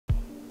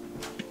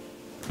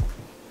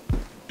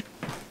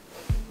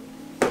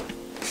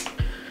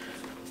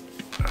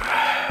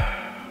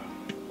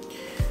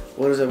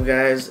What is up,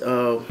 guys?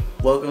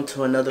 Welcome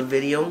to another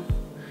video.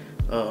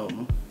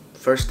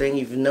 First thing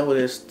you've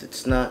noticed,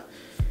 it's not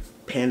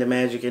Panda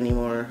Magic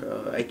anymore.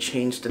 I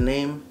changed the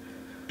name.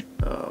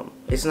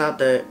 It's not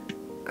that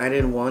I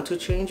didn't want to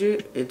change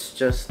it, it's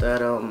just that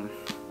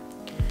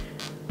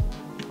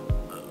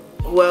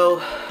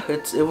well,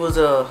 it was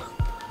a,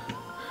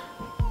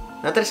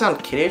 not that I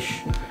sound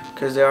kiddish,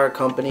 because there are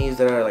companies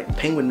that are like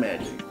Penguin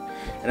Magic,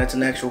 and that's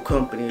an actual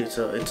company. It's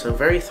a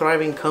very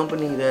thriving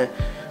company that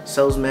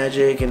sells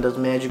magic and does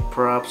magic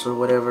props or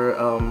whatever.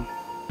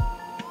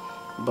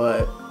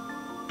 But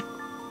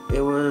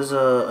it was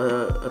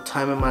a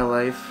time in my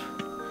life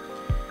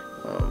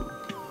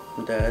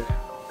that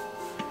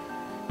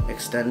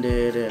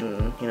extended,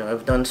 and you know,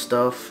 I've done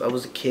stuff. I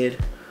was a kid,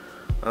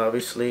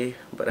 obviously,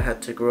 but I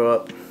had to grow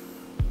up.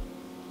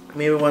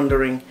 Maybe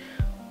wondering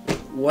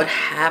what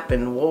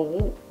happened.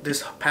 Whoa,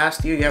 this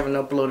past year you haven't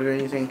uploaded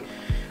anything.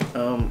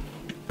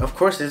 Of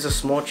course, it's a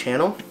small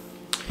channel,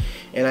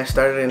 and I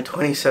started in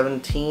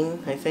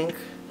 2017, I think,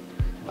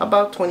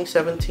 about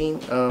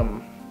 2017.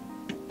 Now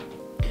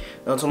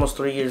it's almost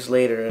 3 years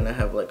later, and I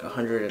have like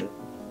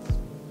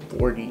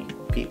 140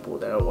 people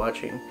that are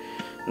watching.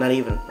 Not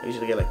even, I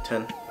usually get like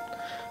 10.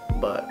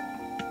 But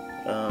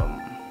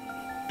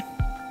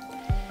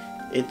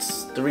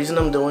it's the reason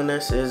I'm doing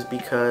this is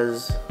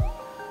because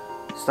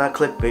it's not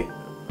clickbait.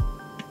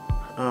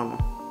 No,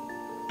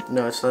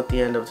 it's not the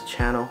end of the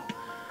channel.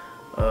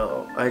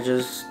 I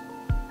just,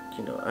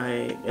 you know,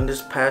 in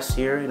this past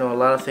year, you know, a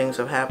lot of things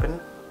have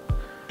happened.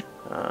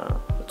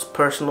 It's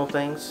personal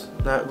things,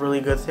 not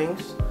really good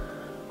things,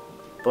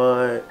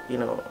 but you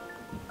know,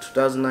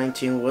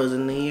 2019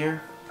 wasn't the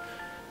year.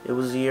 It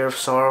was a year of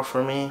sorrow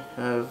for me.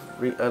 I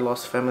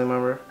lost a family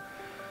member,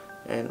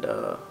 and you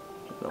know,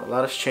 a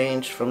lot has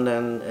changed from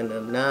then. And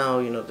then now,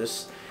 you know,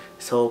 this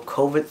whole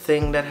COVID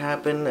thing that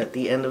happened at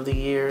the end of the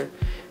year,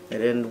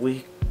 and then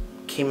we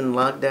came in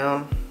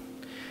lockdown.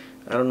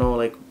 I don't know,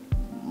 like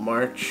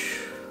March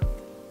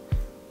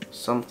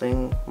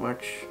something,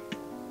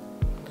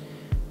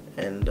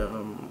 and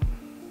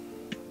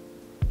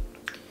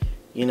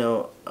you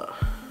know,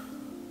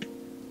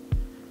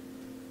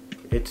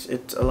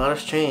 it's a lot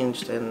has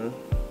changed, and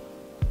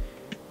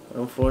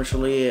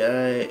unfortunately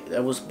I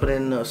was put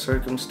in a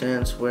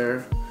circumstance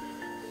where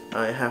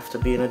I have to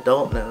be an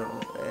adult now,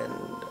 and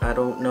I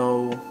don't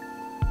know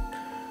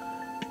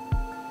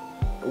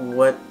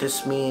what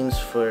this means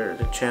for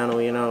the channel,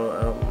 you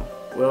know.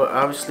 Well,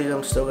 obviously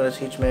I'm still gonna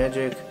teach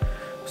magic,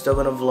 I'm still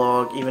gonna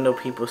vlog, even though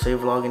people say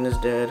vlogging is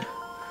dead.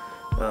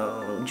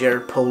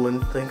 Jared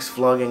Poland thinks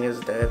vlogging is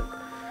dead,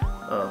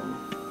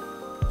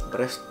 but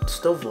I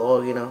still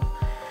vlog, you know.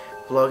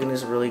 Vlogging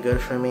is really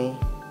good for me,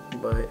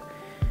 but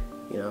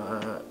you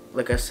know,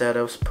 like I said,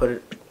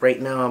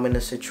 right now I'm in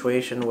a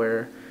situation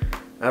where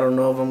I don't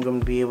know if I'm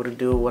gonna be able to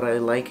do what I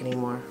like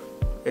anymore.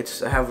 I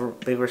have a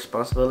big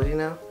responsibility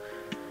now,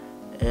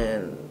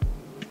 and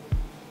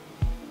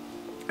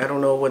I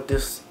don't know what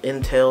this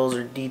entails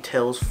or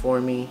details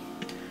for me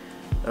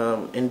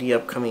in the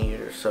upcoming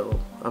years. So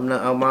I'm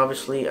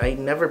obviously, I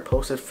never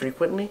posted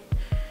frequently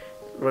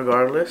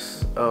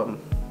regardless,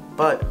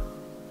 but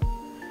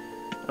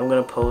I'm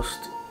gonna post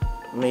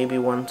maybe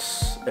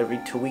once every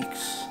 2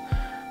 weeks,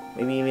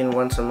 maybe even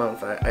once a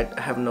month. I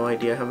have no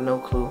idea, I have no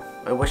clue.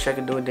 I wish I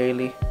could do it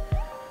daily.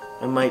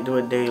 I might do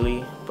it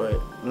daily, but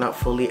not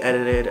fully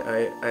edited.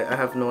 I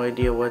have no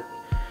idea what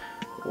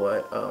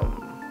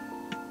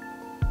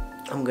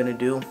I'm gonna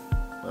do,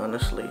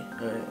 honestly.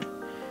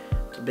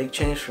 It's a big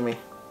change for me.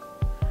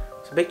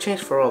 It's a big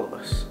change for all of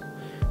us.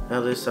 Now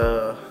this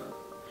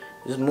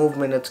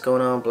movement that's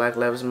going on, Black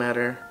Lives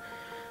Matter,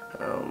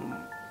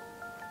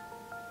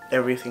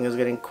 everything is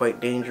getting quite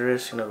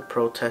dangerous, you know, the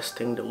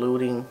protesting, the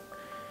looting,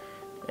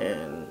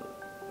 and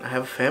I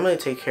have a family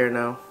to take care of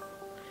now.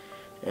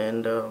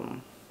 And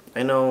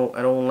I know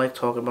I don't like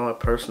talking about my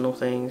personal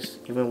things,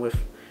 even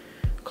with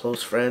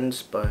close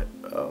friends, but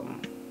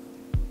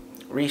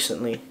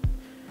recently,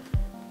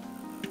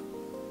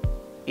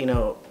 you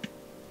know,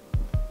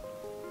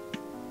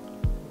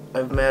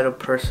 I've met a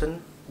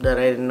person that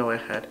I didn't know I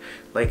had.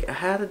 Like, I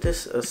had a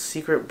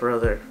secret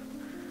brother.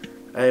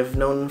 I've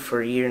known him for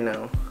a year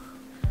now.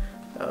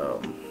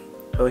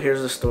 So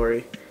here's the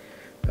story.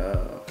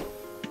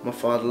 My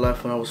father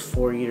left when I was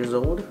 4 years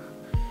old,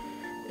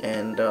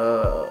 and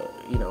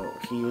you know,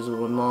 he was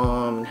with my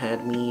mom and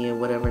had me and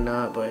whatever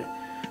not, but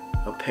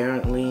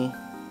apparently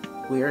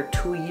we are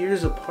 2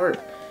 years apart,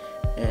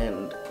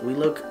 and we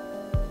look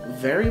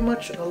very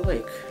much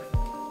alike.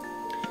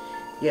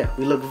 Yeah,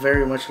 we look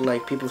very much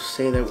alike. People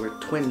say that we're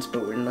twins,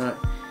 but we're not.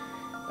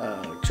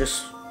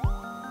 Just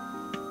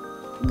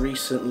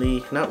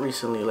recently, not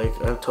recently, like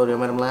I told you, I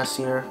met him last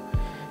year,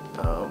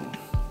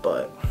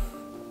 but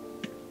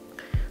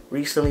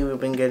recently we've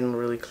been getting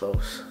really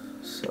close.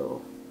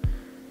 So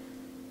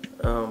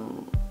I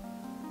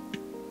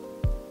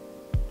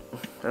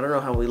don't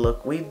know how we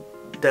look. We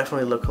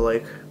definitely look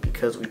alike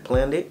because we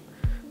planned it,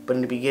 but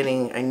in the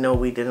beginning I know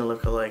we didn't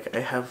look alike. I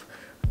have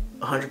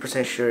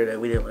 100% sure that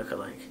we didn't look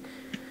alike.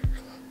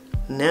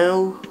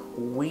 Now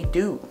we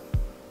do.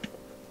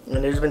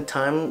 And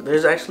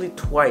there's actually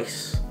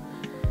twice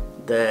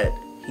that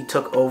he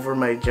took over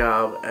my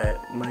job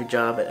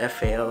at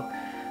FAO.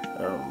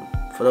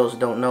 For those who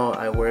don't know,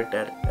 I worked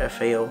at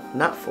FAO,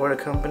 not for the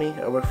company.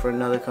 I worked for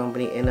another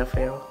company in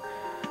FAO,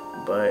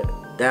 but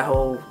that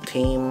whole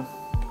team,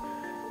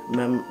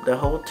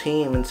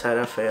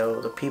 inside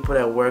FAO, the people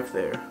that work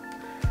there,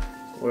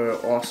 were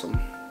awesome,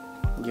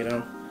 you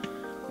know.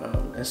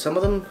 And some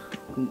of them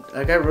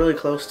I got really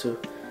close to.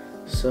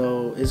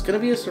 So it's gonna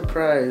be a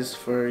surprise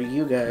for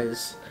you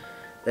guys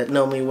that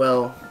know me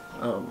well,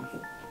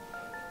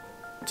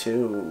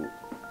 to,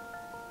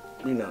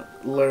 you know,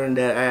 learn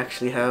that I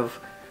actually have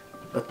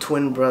a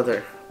twin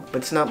brother. But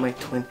it's not my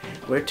twin.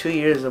 We're 2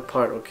 years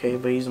apart, okay?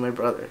 But he's my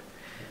brother.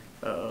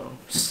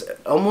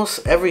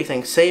 Almost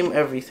everything, same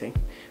everything.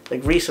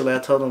 Like recently I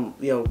told him,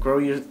 yo, grow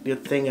your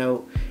thing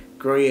out,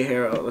 grow your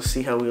hair out, let's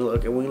see how we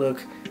look. And we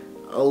look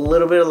a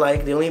little bit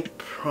alike. The only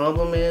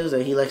problem is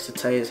that he likes to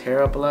tie his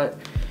hair up a lot.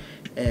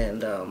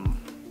 And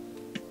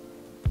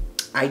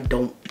I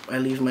don't. I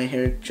leave my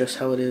hair just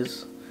how it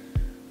is.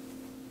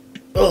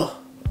 Ugh.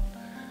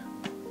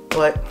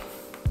 But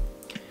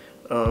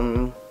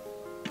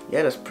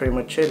yeah, that's pretty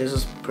much it. This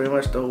is pretty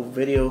much the whole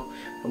video.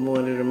 I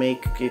wanted to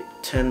make it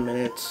 10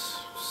 minutes,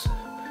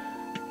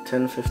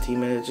 10-15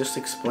 minutes, just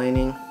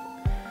explaining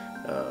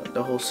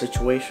the whole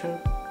situation.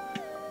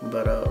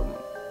 But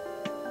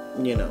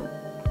you know,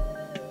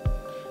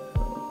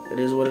 it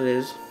is what it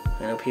is.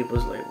 I know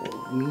people's like,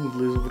 well, me,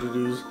 Liz, what it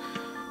is.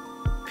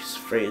 These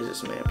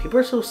phrases, man. People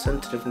are so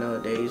sensitive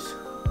nowadays.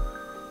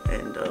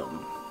 And,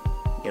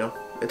 you know,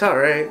 it's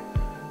alright.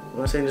 I'm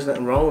not saying there's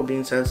nothing wrong with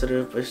being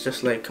sensitive, but it's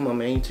just like, come on,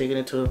 man, you're taking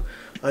it to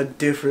a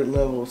different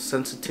level of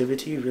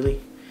sensitivity,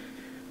 really.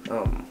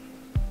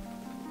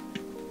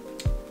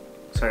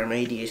 Sorry, my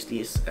ADHD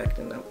is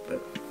acting up,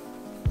 but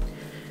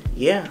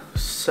yeah,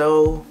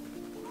 so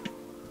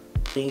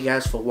thank you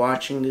guys for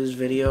watching this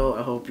video.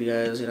 I hope you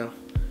guys, you know,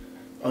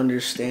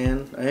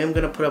 understand. I am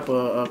gonna put up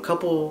a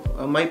couple.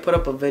 I might put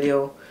up a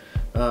video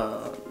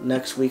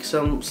next week,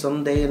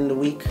 someday in the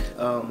week.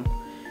 I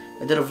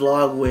did a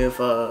vlog with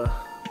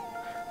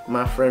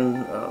my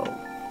friend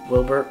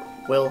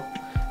Will,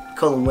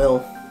 call him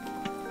Will,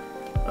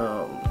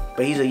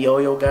 but he's a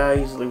yo-yo guy.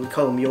 He's like, we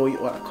call him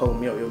yo-yo. I call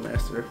him Yo-Yo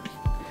Master,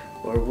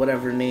 or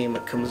whatever name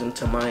that comes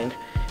into mind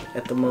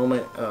at the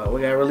moment.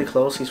 We got really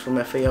close. He's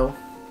from FAO.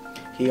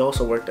 He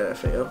also worked at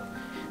FAO.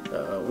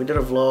 We did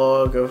a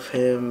vlog of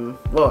him.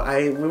 Well,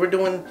 we were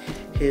doing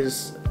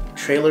his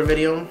trailer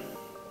video.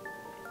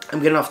 I'm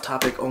getting off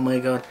topic. Oh my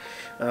god.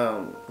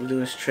 We're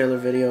doing this trailer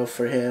video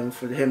for him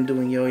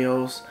doing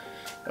yo-yos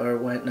or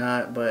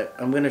whatnot. But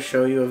I'm gonna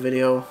show you a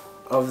video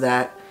of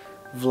that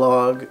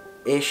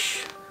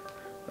vlog-ish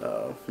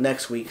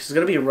next week. It's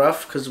gonna be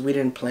rough because we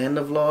didn't plan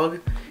the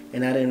vlog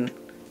and I didn't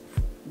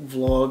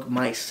vlog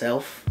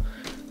myself.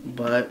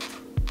 But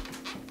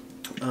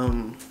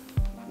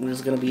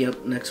it's gonna be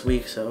up next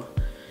week, so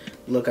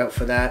look out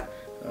for that.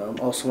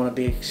 Also want a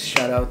big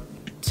shout out,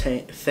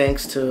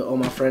 thanks to all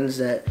my friends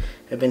that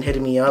have been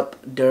hitting me up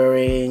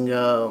during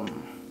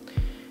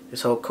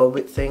this whole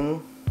COVID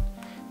thing,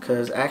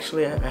 because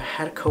actually I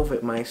had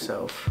COVID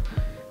myself.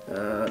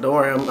 Don't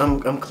worry,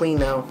 I'm clean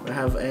now. I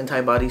have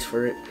antibodies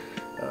for it,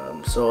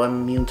 so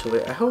I'm immune to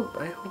it. I hope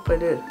I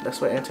did. That's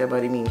what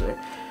antibody means, right?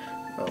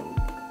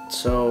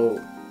 So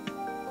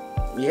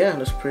yeah,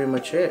 that's pretty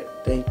much it.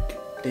 Thank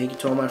you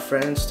to all my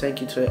friends. Thank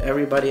you to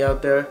everybody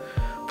out there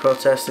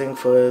protesting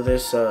for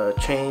this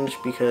change,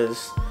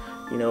 because,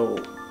 you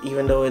know,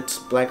 even though it's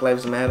Black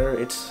Lives Matter,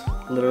 it's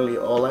literally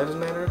all lives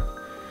matter.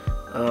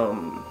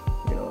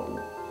 You know,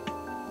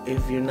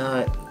 if you're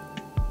not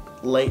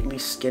lightly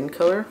skin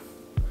color,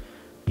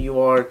 you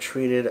are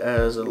treated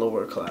as a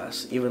lower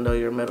class, even though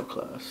you're middle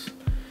class.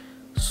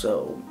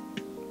 So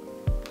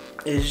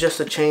it's just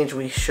a change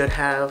we should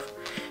have,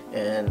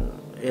 and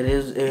it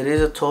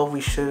is a toll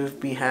we should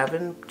be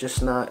having,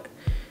 just not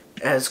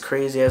as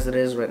crazy as it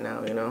is right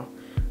now, you know.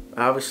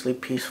 Obviously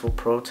peaceful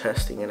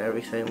protesting and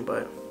everything,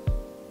 but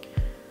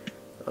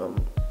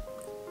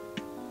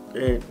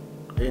it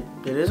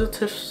is a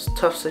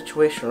tough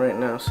situation right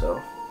now.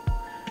 So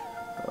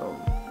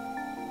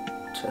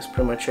that's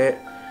pretty much it.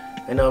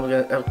 I know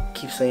I'll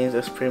keep saying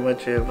that's pretty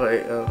much it, but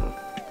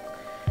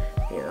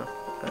you know,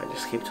 I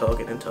just keep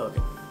talking and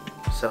talking.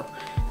 So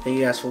thank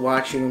you guys for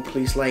watching.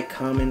 Please like,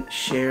 comment,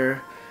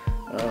 share,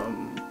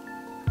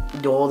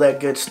 do all that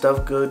good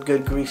stuff,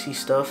 good greasy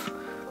stuff.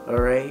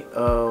 Alright,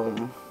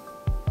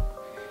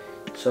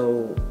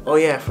 so, oh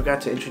yeah, I forgot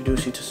to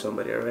introduce you to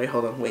somebody. Alright,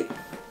 hold on, wait.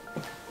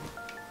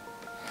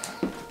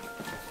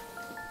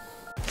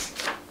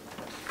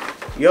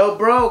 Yo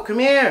bro, come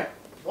here.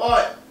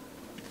 What?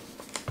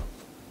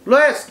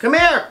 Bliss, come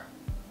here.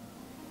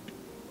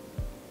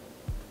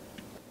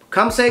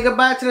 Come say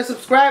goodbye to the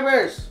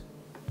subscribers.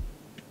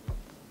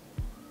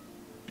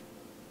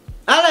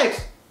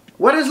 Alex,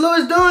 what is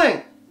Louis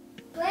doing?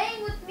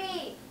 Playing with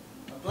me.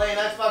 I'm playing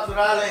Xbox with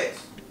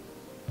Alex.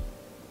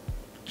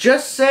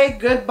 Just say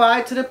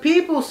goodbye to the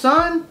people,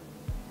 son.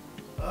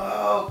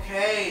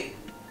 Okay.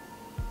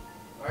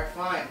 Alright,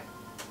 fine.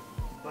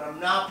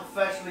 not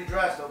professionally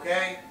dressed,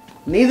 okay?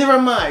 Neither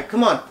am I.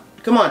 Come on.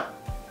 Come on.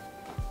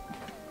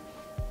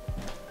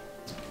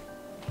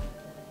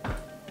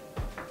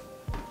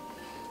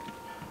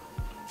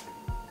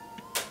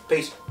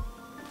 Peace.